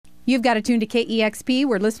You've got to tune to KEXP.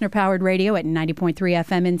 We're listener-powered radio at 90.3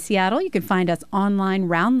 FM in Seattle. You can find us online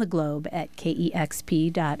round the globe at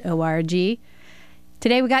KEXP.org.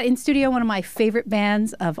 Today we got in studio one of my favorite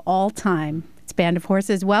bands of all time. It's Band of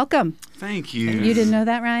Horses. Welcome. Thank you. You didn't know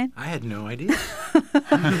that, Ryan? I had no idea.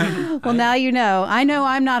 Well, now you know. I know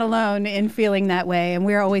I'm not alone in feeling that way, and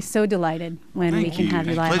we're always so delighted when we can have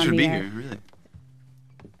you live on the air. Pleasure to be here, really.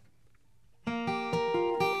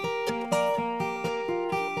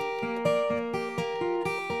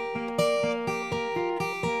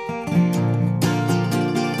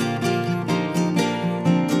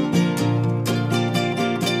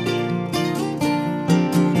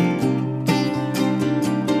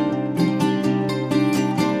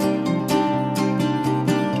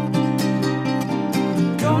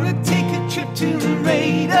 To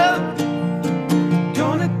Laredo,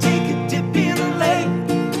 gonna take a dip in the lake.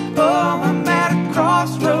 Oh, I'm at a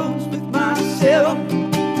crossroads with myself.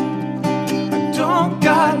 I don't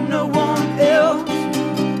got no one else,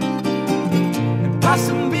 and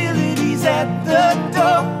possibilities at the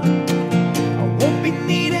door. I won't be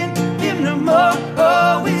needing them no more.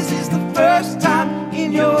 Oh, is this the first time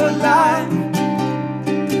in your life?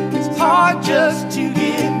 It's hard just to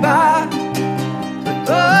get by, but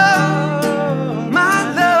oh,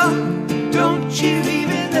 you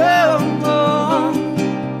even know,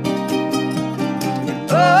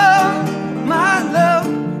 oh, my love,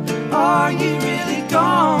 are you really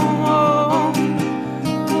gone?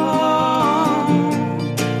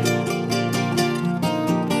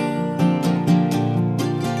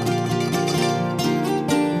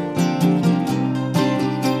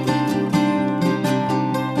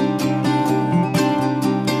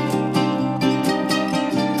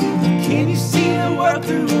 Can you see the world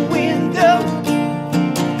through a window?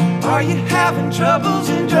 Are you having troubles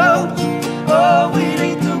and droves? Oh, it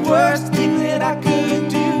ain't the worst thing that I could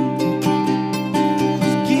do.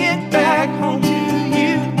 Just get back home to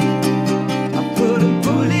you. I put a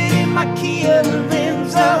bullet in my Kia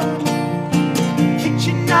Lorenzo,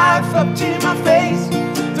 kitchen knife up to my face,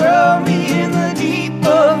 throw me in the deep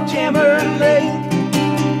of Jammer Lake.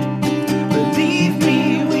 Believe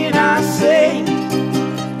me when I say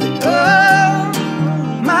that, oh,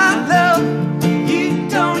 my love, you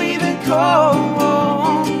don't even call.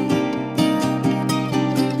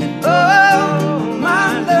 Oh,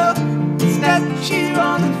 my love, statue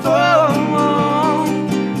on the phone.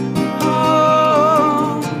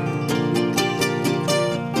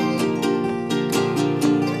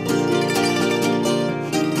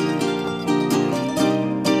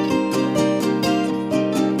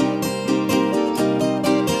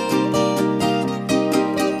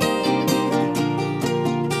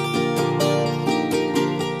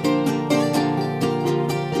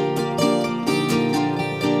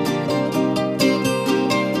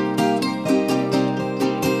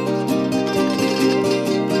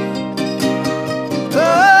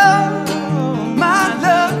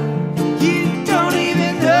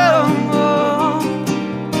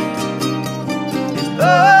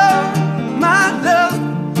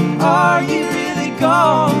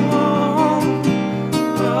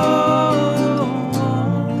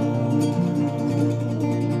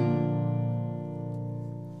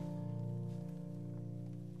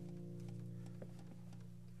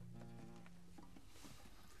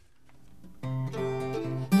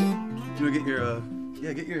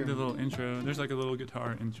 Get your the little intro. There's like a little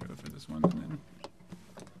guitar intro for this one, and then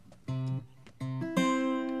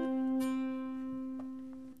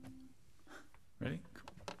ready?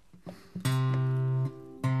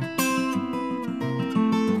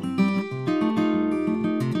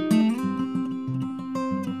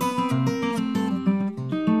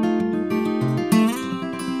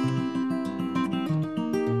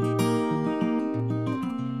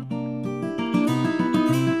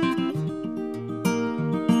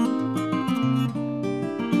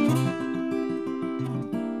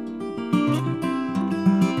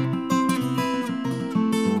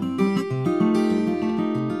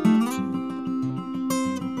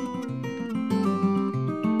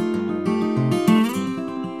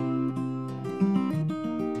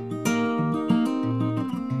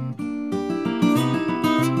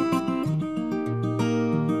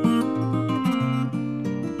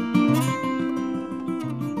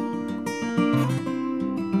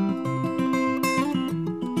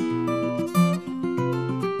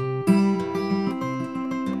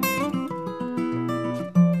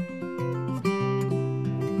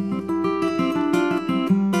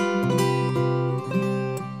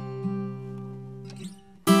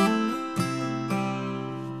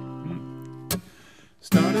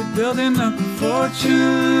 building up a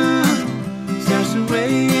fortune, stashed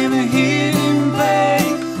away in a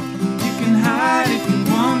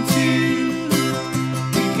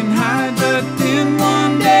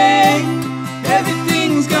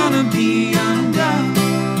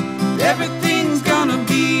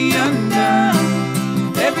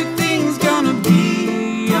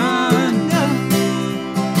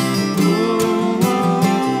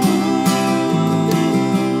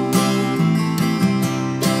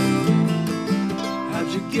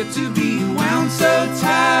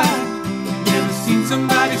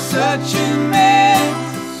somebody such a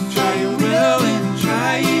mess. Try you will and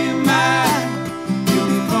try you might. You'll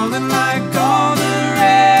be falling like all the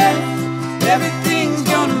rest. Everything's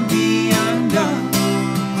gonna be undone.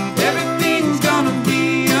 Everything's gonna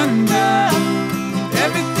be undone.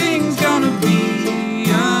 Everything's gonna be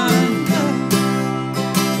undone.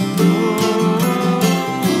 Oh.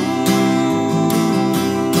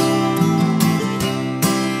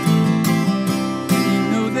 You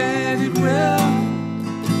know that it will.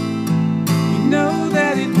 You know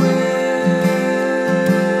that it will.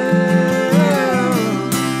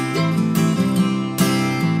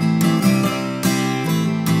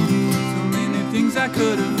 I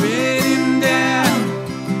could have written down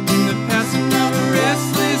in the passing of a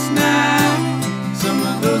restless night. Some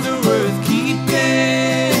of those are worth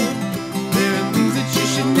keeping. There are things that you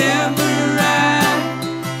should never write.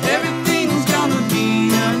 Everything's gonna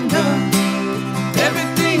be undone.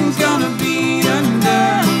 Everything's gonna be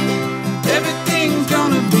undone. Everything's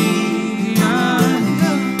gonna be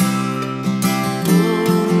undone.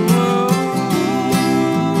 Oh, oh,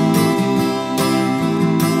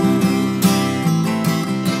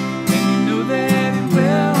 know that it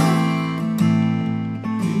will.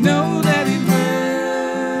 You know that it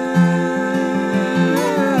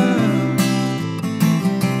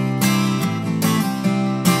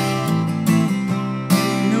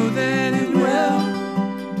will.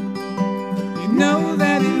 You know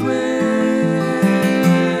that it will.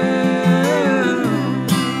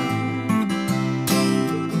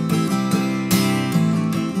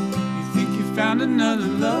 You think you found another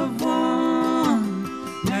loved one.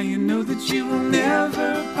 Now you know that you will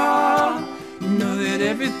never part. You know that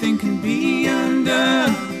everything can be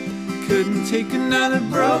undone. Couldn't take another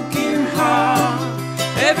broken heart.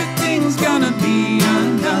 Everything's gonna be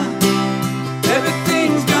undone.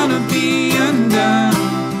 Everything's gonna be undone.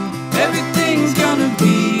 Everything's gonna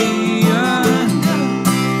be undone.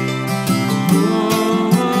 Oh,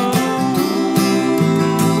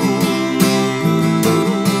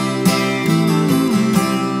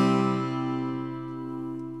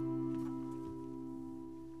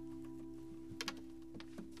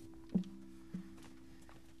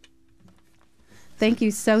 Thank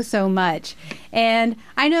you so, so much. And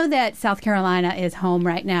I know that South Carolina is home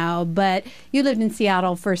right now, but you lived in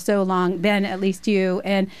Seattle for so long, Ben, at least you.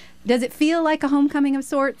 And does it feel like a homecoming of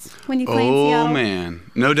sorts when you play in Seattle? Oh, man.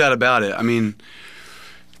 No doubt about it. I mean,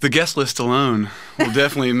 the guest list alone will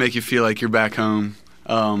definitely make you feel like you're back home.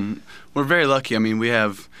 We're very lucky. I mean, we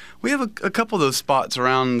have a couple of those spots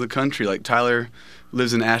around the country. Like Tyler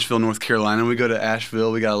lives in Asheville, North Carolina. We go to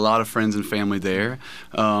Asheville. We got a lot of friends and family there.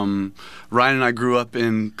 Ryan and I grew up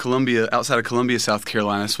in Columbia, outside of Columbia, South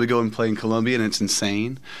Carolina. So we go and play in Columbia, and it's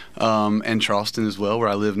insane. And Charleston as well, where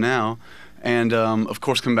I live now. And, of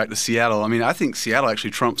course, coming back to Seattle. I mean, I think Seattle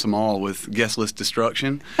actually trumps them all with guest list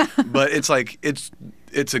destruction. But it's like it's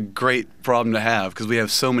a great problem to have because we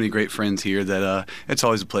have so many great friends here that it's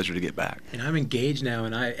always a pleasure to get back. And I'm engaged now,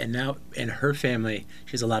 and her family,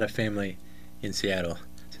 she has a lot of family in Seattle.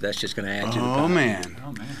 So that's just going to add to the pile. Oh, man.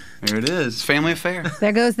 There it is. Family affair.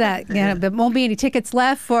 There goes that. Yeah, there won't be any tickets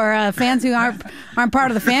left for fans who aren't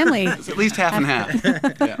part of the family. It's at least half and half.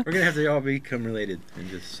 Yeah. We're going to have to all become related and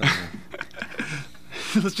just somehow.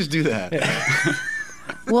 Let's just do that.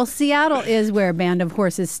 Well, Seattle is where Band of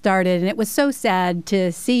Horses started, and it was so sad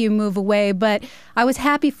to see you move away, but I was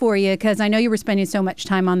happy for you because I know you were spending so much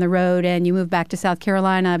time on the road, and you moved back to South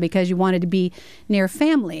Carolina because you wanted to be near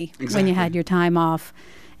family when you had your time off.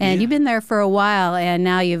 And you've been there for a while, and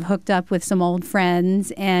now you've hooked up with some old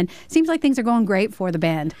friends, and it seems like things are going great for the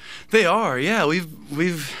band. They are, yeah.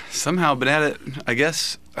 We've somehow been at it. I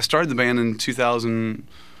guess I started the band in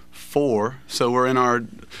 2004, so we're in our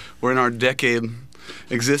decade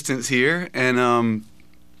existence here, and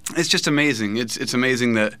it's just amazing. It's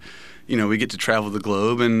amazing that we get to travel the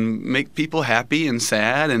globe and make people happy and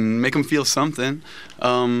sad and make them feel something,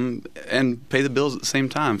 and pay the bills at the same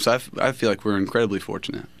time. So I feel like we're incredibly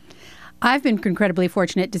fortunate. I've been incredibly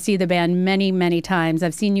fortunate to see the band many, many times.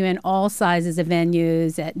 I've seen you in all sizes of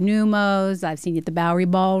venues, at Numos. I've seen you at the Bowery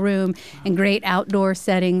Ballroom, in great outdoor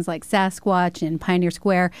settings like Sasquatch and Pioneer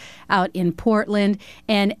Square out in Portland.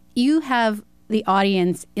 And you have the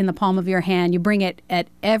audience in the palm of your hand. You bring it at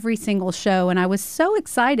every single show. And I was so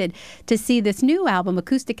excited to see this new album,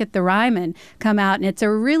 Acoustic at the Ryman, come out. And it's a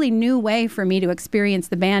really new way for me to experience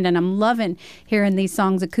the band. And I'm loving hearing these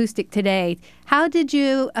songs acoustic today. How did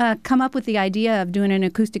you come up with the idea of doing an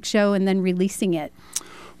acoustic show and then releasing it?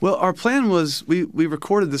 Well, our plan was we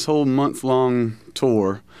recorded this whole month-long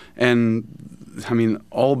tour, and I mean,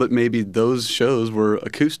 all but maybe those shows were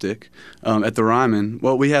acoustic at the Ryman.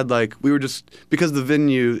 Well, we were just, because the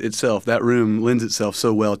venue itself, that room lends itself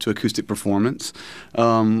so well to acoustic performance,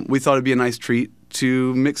 we thought it'd be a nice treat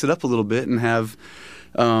to mix it up a little bit and have,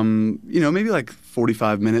 maybe like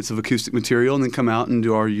 45 minutes of acoustic material and then come out and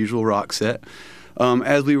do our usual rock set.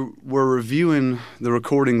 As we were reviewing the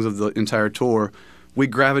recordings of the entire tour, we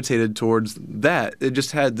gravitated towards that. It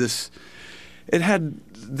just had this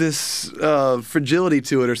fragility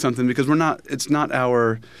to it or something, because it's not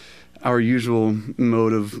our usual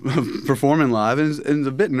mode of performing live, and it's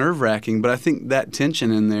a bit nerve-wracking, but I think that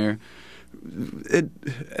tension in there, it,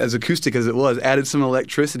 as acoustic as it was, added some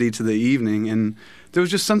electricity to the evening, and there was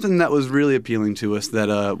just something that was really appealing to us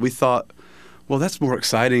that we thought, well, that's more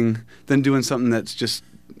exciting than doing something that's just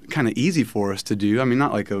kind of easy for us to do. I mean,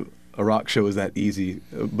 not like a rock show is that easy,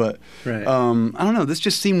 but right. I don't know. This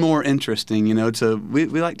just seemed more interesting, we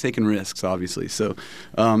like taking risks, obviously. So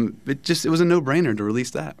it was a no-brainer to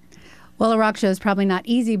release that. Well, a rock show is probably not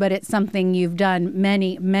easy, but it's something you've done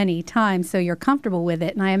many, many times, so you're comfortable with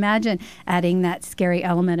it. And I imagine adding that scary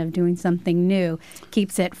element of doing something new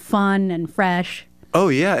keeps it fun and fresh. Oh,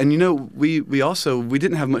 yeah. And, we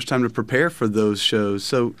didn't have much time to prepare for those shows,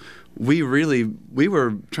 so we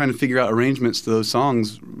were trying to figure out arrangements to those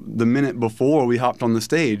songs the minute before we hopped on the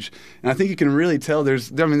stage. And I think you can really tell there's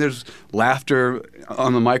laughter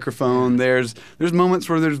on the microphone. There's moments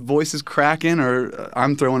where there's voices cracking, or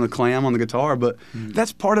I'm throwing a clam on the guitar, but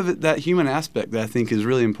that's part of it, that human aspect that I think is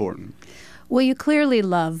really important. Well, you clearly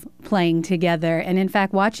love playing together. And in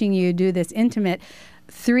fact, watching you do this intimate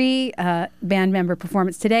 3 band member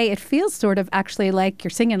performance today, it feels sort of actually like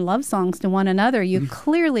you're singing love songs to one another. You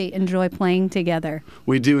clearly enjoy playing together.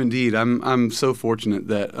 We do indeed. I'm so fortunate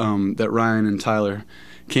that that Ryan and Tyler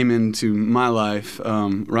came into my life.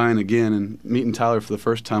 Ryan again, and meeting Tyler for the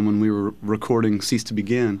first time when we were recording Cease to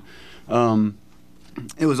Begin.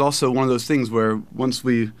 It was also one of those things where once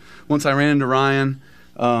I ran into Ryan,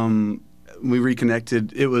 we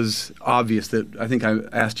reconnected. It was obvious that I think I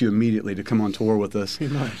asked you immediately to come on tour with us.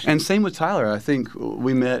 Pretty much. And same with Tyler. I think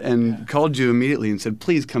we met and called you immediately and said,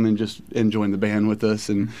 please come and join the band with us.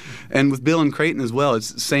 And with Bill and Creighton as well,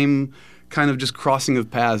 it's the same kind of just crossing of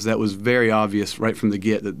paths that was very obvious right from the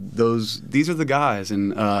get, that these are the guys.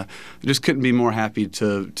 And just couldn't be more happy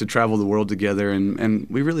to travel the world together. And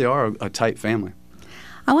we really are a tight family.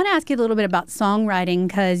 I want to ask you a little bit about songwriting,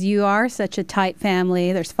 because you are such a tight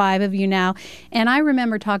family. There's 5 of you now. And I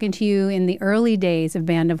remember talking to you in the early days of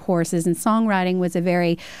Band of Horses, and songwriting was a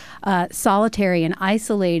very solitary and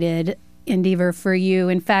isolated endeavor for you.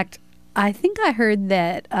 In fact, I think I heard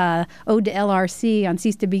that Ode to LRC on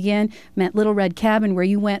Cease to Begin meant Little Red Cabin, where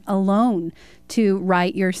you went alone to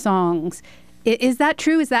write your songs. Is that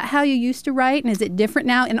true? Is that how you used to write? And is it different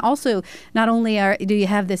now? And also, not only do you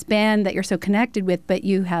have this band that you're so connected with, but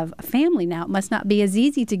you have a family now. It must not be as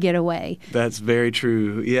easy to get away. That's very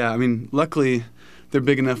true. Yeah, I mean, luckily, they're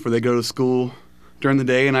big enough where they go to school during the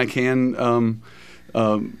day, and I can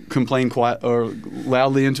complain quiet or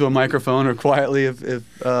loudly into a microphone or quietly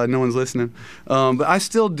if no one's listening. But I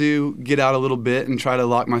still do get out a little bit and try to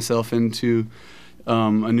lock myself into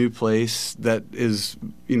a new place that is,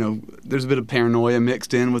 there's a bit of paranoia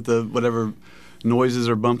mixed in with the whatever noises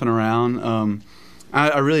are bumping around.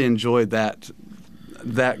 I really enjoyed that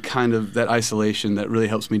kind of that isolation that really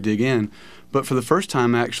helps me dig in. But for the first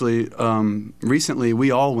time, actually, recently,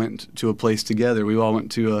 we all went to a place together. We all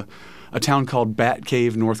went to a town called Bat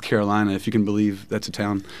Cave, North Carolina, if you can believe that's a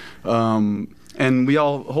town. And we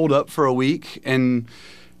all holed up for a week and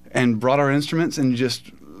brought our instruments and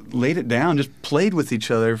just laid it down, just played with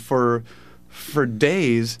each other for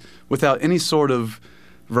days without any sort of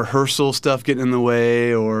rehearsal stuff getting in the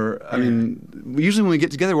way. Or I mean, usually when we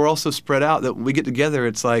get together, we're all so spread out that when we get together,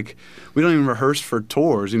 it's like we don't even rehearse for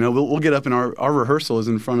tours. We'll get up and our rehearsal is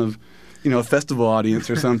in front of a festival audience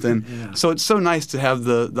or something. Yeah. So it's so nice to have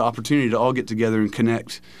the opportunity to all get together and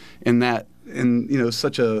connect in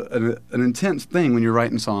such an intense thing when you're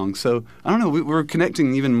writing songs. So I don't know, we're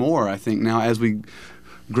connecting even more, I think, now as we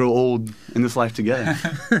grow old in this life together.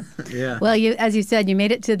 Yeah. Well, as you said, you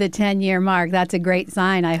made it to the 10-year mark. That's a great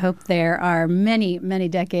sign. I hope there are many, many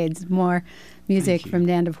decades more music from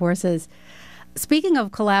Band of Horses. Speaking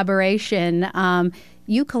of collaboration,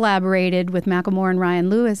 you collaborated with Macklemore and Ryan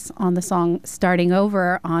Lewis on the song Starting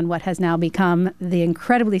Over on what has now become the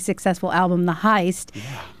incredibly successful album, The Heist.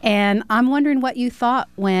 Yeah. And I'm wondering what you thought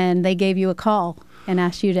when they gave you a call and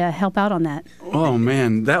asked you to help out on that. Oh,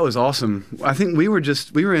 man, that was awesome. I think we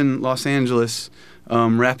were in Los Angeles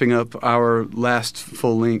wrapping up our last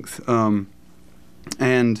full length.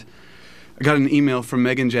 And I got an email from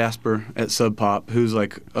Megan Jasper at Sub Pop, who's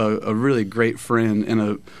like a really great friend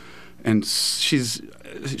and she's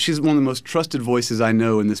one of the most trusted voices I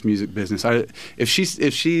know in this music business. If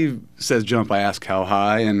she says jump, I ask how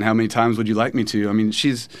high and how many times would you like me to. I mean,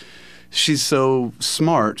 she's so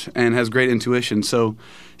smart and has great intuition. So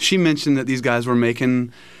she mentioned that these guys were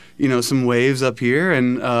making, some waves up here,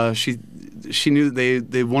 and she knew that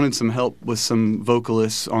they wanted some help with some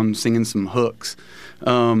vocalists on singing some hooks.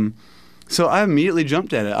 So I immediately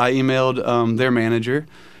jumped at it. I emailed their manager,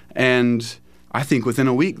 and I think within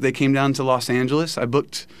a week they came down to Los Angeles. I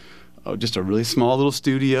booked just a really small little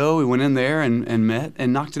studio. We went in there and met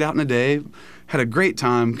and knocked it out in a day. Had a great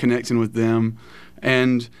time connecting with them.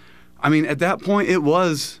 And I mean, at that point,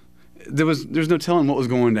 there's no telling what was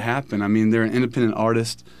going to happen. I mean, they're an independent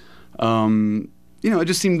artist. It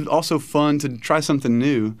just seemed also fun to try something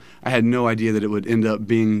new. I had no idea that it would end up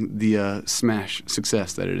being the smash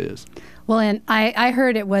success that it is. Well, and I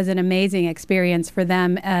heard it was an amazing experience for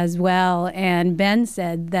them as well. And Ben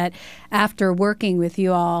said that after working with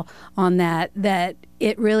you all on that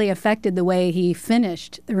it really affected the way he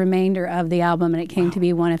finished the remainder of the album, and it came to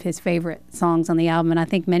be one of his favorite songs on the album. And I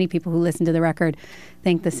think many people who listen to the record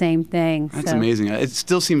think the same thing. That's amazing. It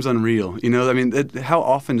still seems unreal. I mean, how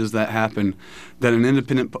often does that happen, that an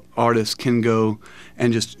independent artist can go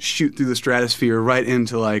and just shoot through the stratosphere right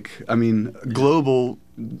into global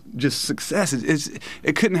just success?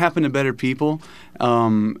 It couldn't happen to better people.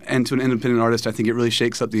 And to an independent artist, I think it really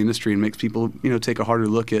shakes up the industry and makes people, take a harder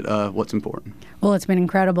look at what's important. Well, it's been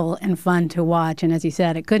incredible and fun to watch. And as you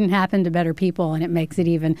said, it couldn't happen to better people, and it makes it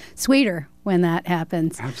even sweeter when that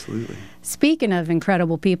happens. Absolutely. Speaking of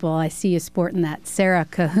incredible people, I see you sporting that Sarah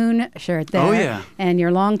Cahoon shirt there. Oh, yeah. And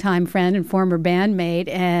your longtime friend and former bandmate.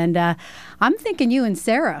 And I'm thinking you and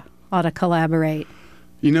Sarah ought to collaborate.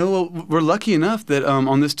 We're lucky enough that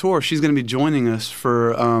on this tour, she's going to be joining us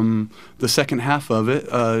for the second half of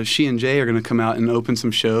it. She and Jay are going to come out and open some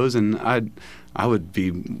shows, and I would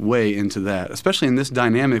be way into that, especially in this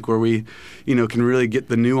dynamic where we, can really get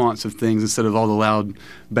the nuance of things instead of all the loud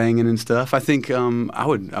banging and stuff. I think I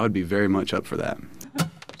would be very much up for that.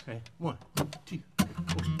 Okay. 1, 2.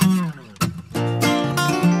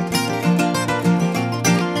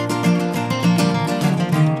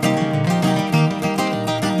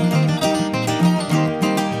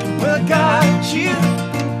 Got you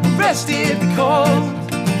arrested because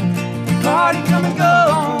the party come and go,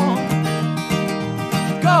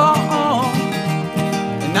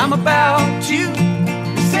 and I'm about to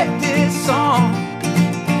set this song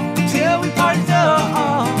till we party's done.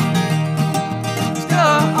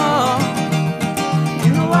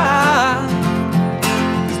 You know why?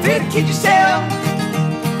 'Cause dedicate yourself,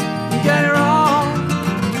 you got it wrong.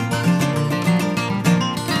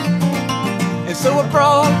 And so I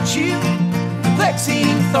brought you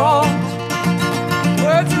perplexing thoughts,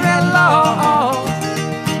 words are at laws,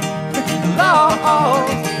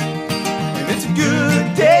 and it's a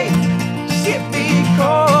good day to sit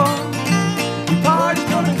because the party's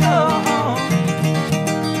gonna come.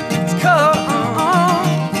 It's come,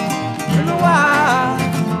 you know why?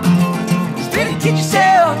 Just dedicate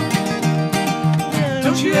yourself,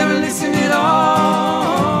 don't you ever listen at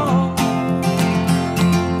all.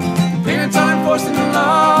 Parents are enforcing the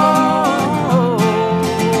law.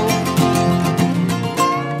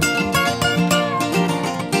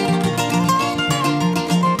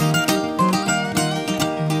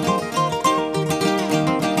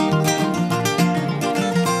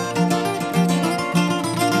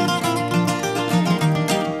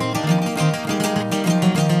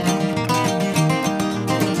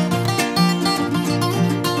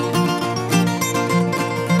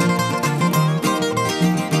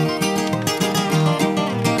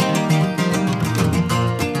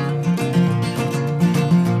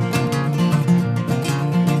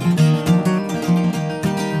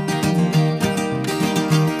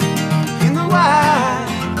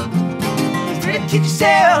 Kid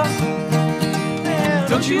yourself,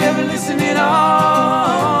 don't you ever listen at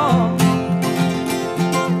all.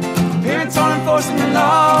 Parents are enforcing the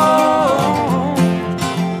law.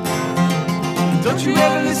 Don't you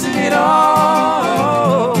ever listen at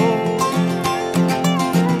all.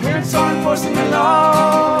 Parents are enforcing the law.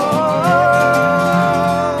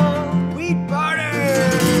 We party.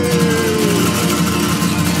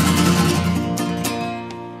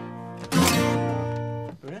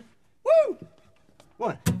 Woo!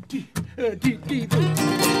 1, 2, 3.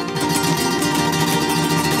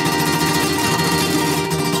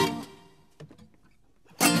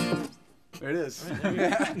 There it is.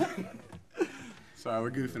 Sorry,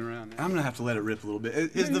 we're goofing around. I'm going to have to let it rip a little bit.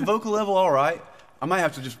 Is the vocal level all right? I might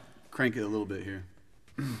have to just crank it a little bit here.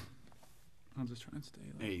 I'll just try and stay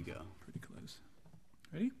There you go. pretty close.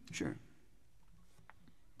 Ready? Sure.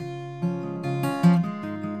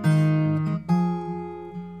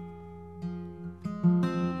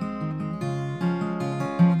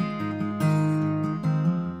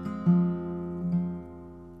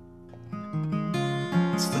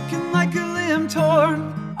 It's looking like a limb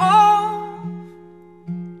torn off,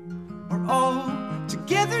 or all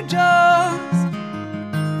together just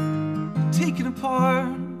taken apart.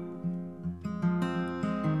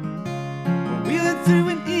 We're wheeling through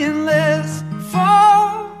an endless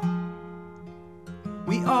fall.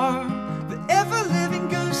 We are the ever-living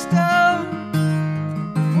ghost of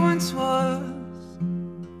what once was,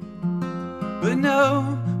 but no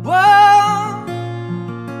one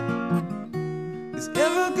is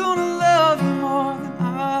ever gonna love you more than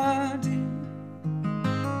I do.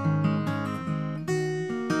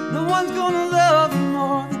 No one's gonna love you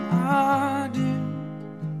more than I do.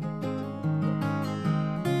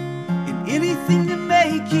 And anything to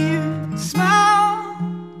make you smile,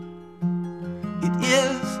 it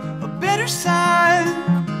is a better sign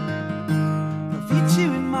of you to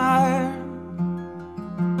admire.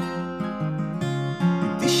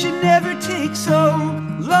 This should never take so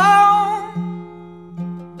long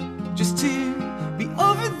just to be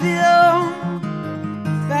over them,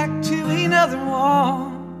 back to another one.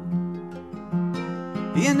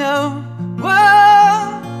 You know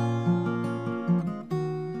what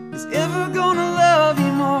is ever gonna love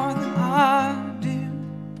you more than I do?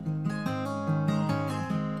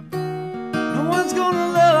 No one's gonna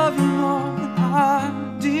love you more than I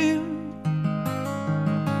do.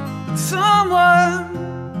 But someone,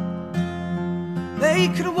 they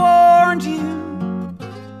could have warned you.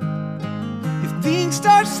 Things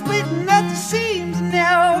start splitting at the seams, and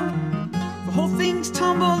now the whole thing's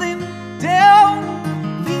tumbling down.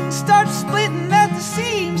 Things start splitting at the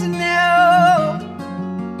seams, and now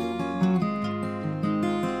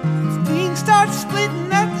things start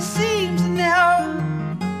splitting at the seams, and now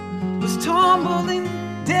it's tumbling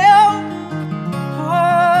down.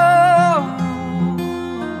 Oh.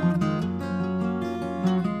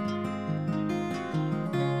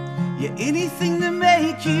 Yeah, anything to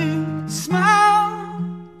make you smile.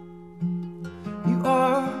 You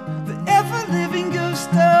are the ever-living ghost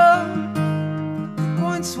of what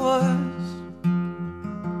once was.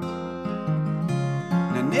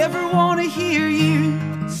 And I never want to hear you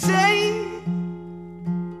say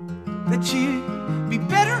that you'd be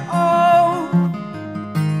better off,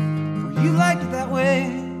 for you like it that way.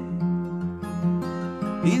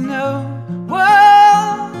 You know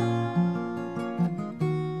what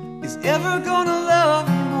is ever gonna love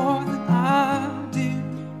you more than I do?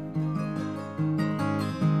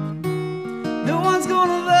 No one's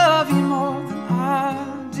gonna love you more than I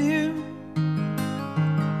do.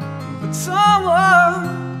 But someone,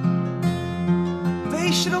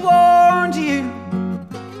 they should have warned you.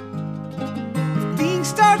 If things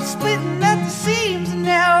start splitting at the seams, and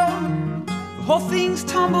now the whole thing's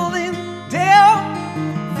tumbling down.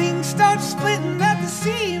 Things start splitting at the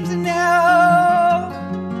seams, and now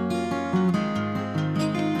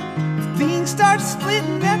things start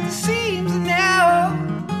splitting at the seams, and now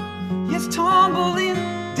it's tumbling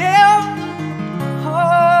down.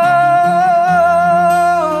 Oh.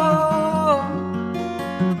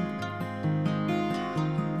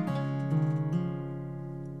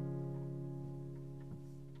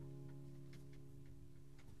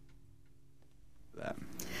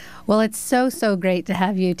 Well, it's so great to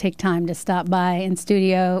have you take time to stop by in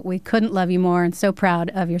studio. We couldn't love you more, and so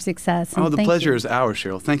proud of your success. Oh, And the thank pleasure you. is ours,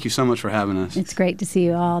 Cheryl. Thank you so much for having us. It's great to see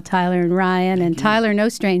you all, Tyler and Ryan. And Tyler, no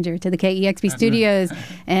stranger to the KEXP studios.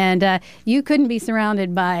 And you couldn't be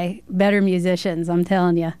surrounded by better musicians, I'm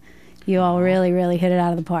telling you. You all really, really hit it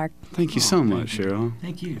out of the park. Thank you so much, Cheryl.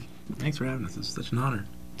 Thank you. Thanks for having us. It's such an honor.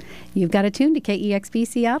 You've got a tune to KEXP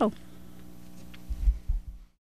Seattle.